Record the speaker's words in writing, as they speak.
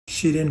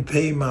She didn't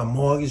pay my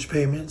mortgage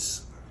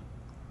payments.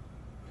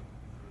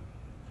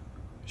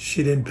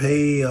 She didn't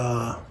pay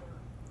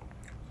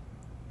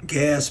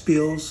gas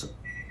bills,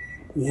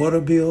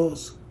 water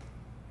bills.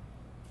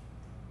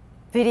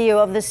 Video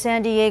of the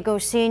San Diego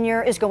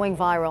senior is going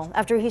viral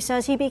after he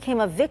says he became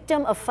a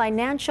victim of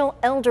financial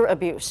elder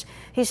abuse.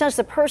 He says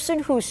the person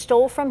who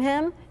stole from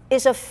him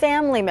is a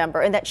family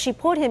member and that she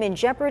put him in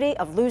jeopardy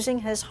of losing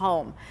his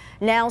home.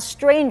 Now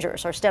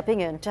strangers are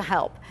stepping in to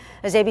help.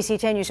 As ABC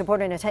 10 News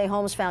reporter Natay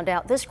Holmes found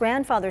out, this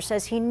grandfather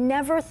says he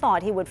never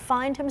thought he would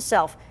find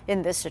himself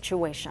in this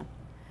situation.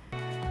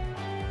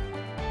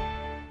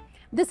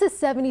 This is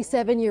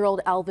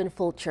 77-year-old Alvin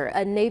Fulcher,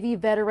 a Navy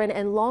veteran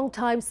and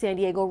longtime San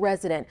Diego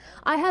resident.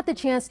 I had the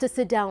chance to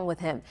sit down with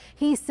him.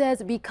 He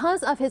says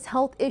because of his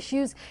health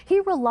issues,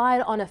 he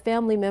relied on a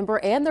family member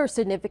and their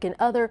significant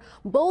other,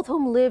 both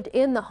whom lived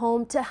in the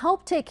home, to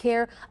help take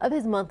care of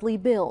his monthly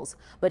bills.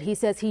 But he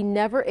says he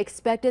never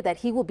expected that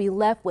he will be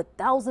left with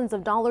thousands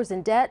of dollars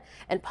in debt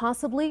and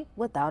possibly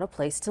without a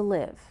place to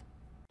live.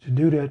 To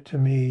do that to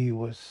me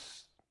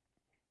was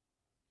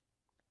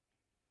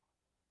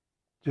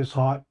just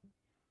hard.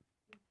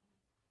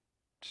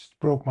 Just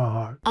broke my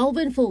heart.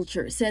 Alvin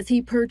Fulcher says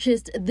he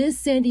purchased this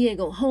San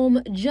Diego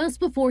home just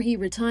before he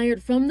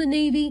retired from the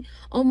Navy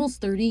almost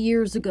 30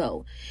 years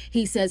ago.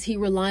 He says he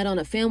relied on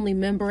a family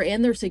member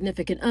and their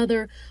significant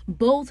other,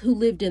 both who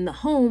lived in the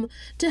home,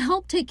 to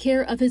help take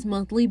care of his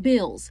monthly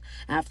bills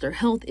after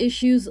health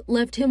issues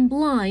left him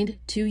blind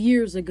 2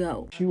 years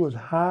ago. She was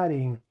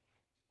hiding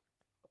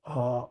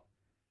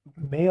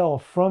mail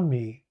from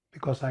me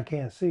because I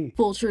can't see.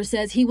 Fulcher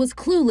says he was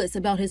clueless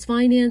about his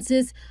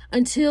finances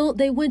until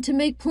they went to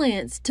make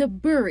plans to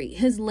bury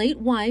his late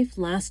wife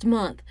last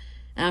month.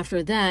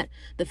 After that,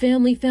 the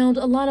family found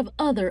a lot of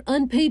other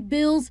unpaid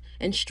bills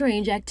and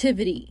strange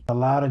activity. A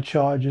lot of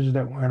charges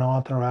that weren't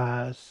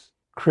authorized.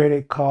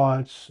 Credit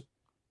cards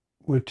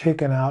were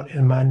taken out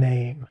in my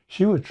name.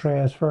 She was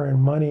transferring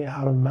money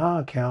out of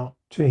my account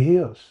to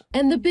his.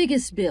 And the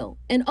biggest bill,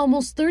 an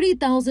almost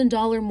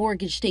 $30,000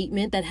 mortgage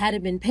statement that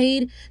hadn't been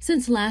paid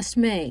since last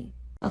May.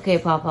 Okay,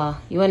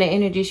 Papa, you want to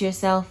introduce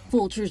yourself?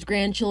 Fulcher's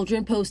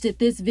grandchildren posted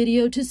this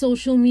video to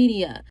social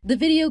media, the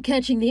video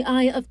catching the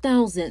eye of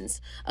thousands.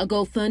 A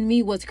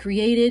GoFundMe was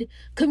created.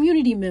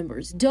 Community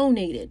members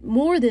donated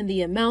more than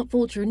the amount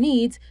Fulcher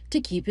needs to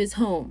keep his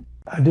home.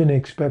 I didn't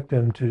expect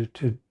them to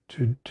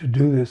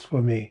do this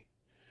for me.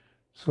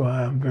 So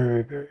I am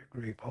very, very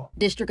grateful.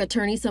 District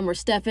Attorney Summer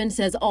Stephan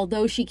says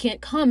although she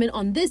can't comment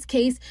on this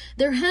case,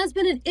 there has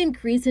been an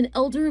increase in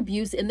elder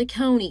abuse in the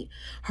county.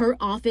 Her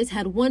office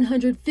had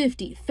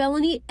 150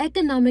 felony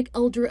economic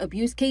elder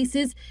abuse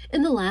cases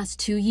in the last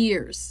 2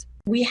 years.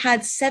 We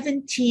had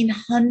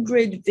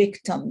 1,700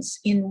 victims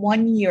in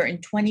 1 year in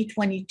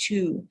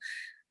 2022.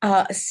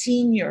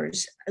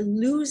 Seniors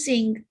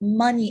losing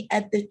money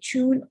at the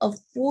tune of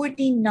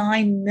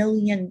 $49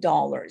 million.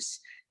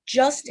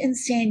 Just in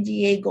San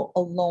Diego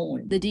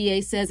alone. The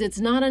DA says it's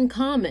not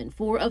uncommon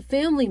for a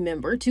family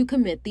member to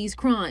commit these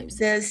crimes.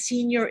 The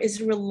senior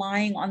is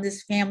relying on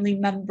this family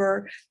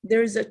member.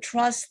 There's a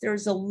trust,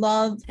 there's a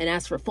love. And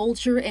as for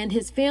Fulcher and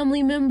his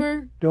family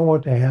member, don't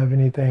want to have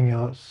anything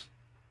else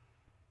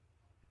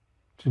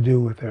to do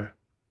with her,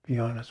 be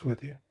honest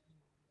with you.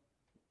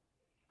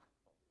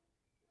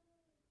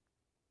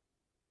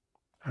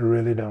 I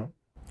really don't.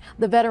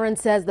 The veteran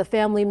says the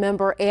family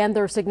member and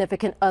their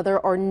significant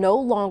other are no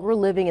longer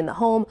living in the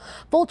home.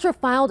 Fulcher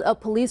filed a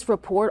police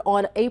report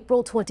on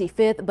April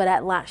 25th, but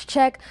at last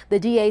check, the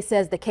DA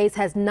says the case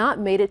has not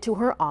made it to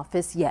her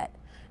office yet.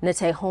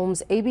 Natay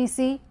Holmes,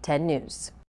 ABC 10 News.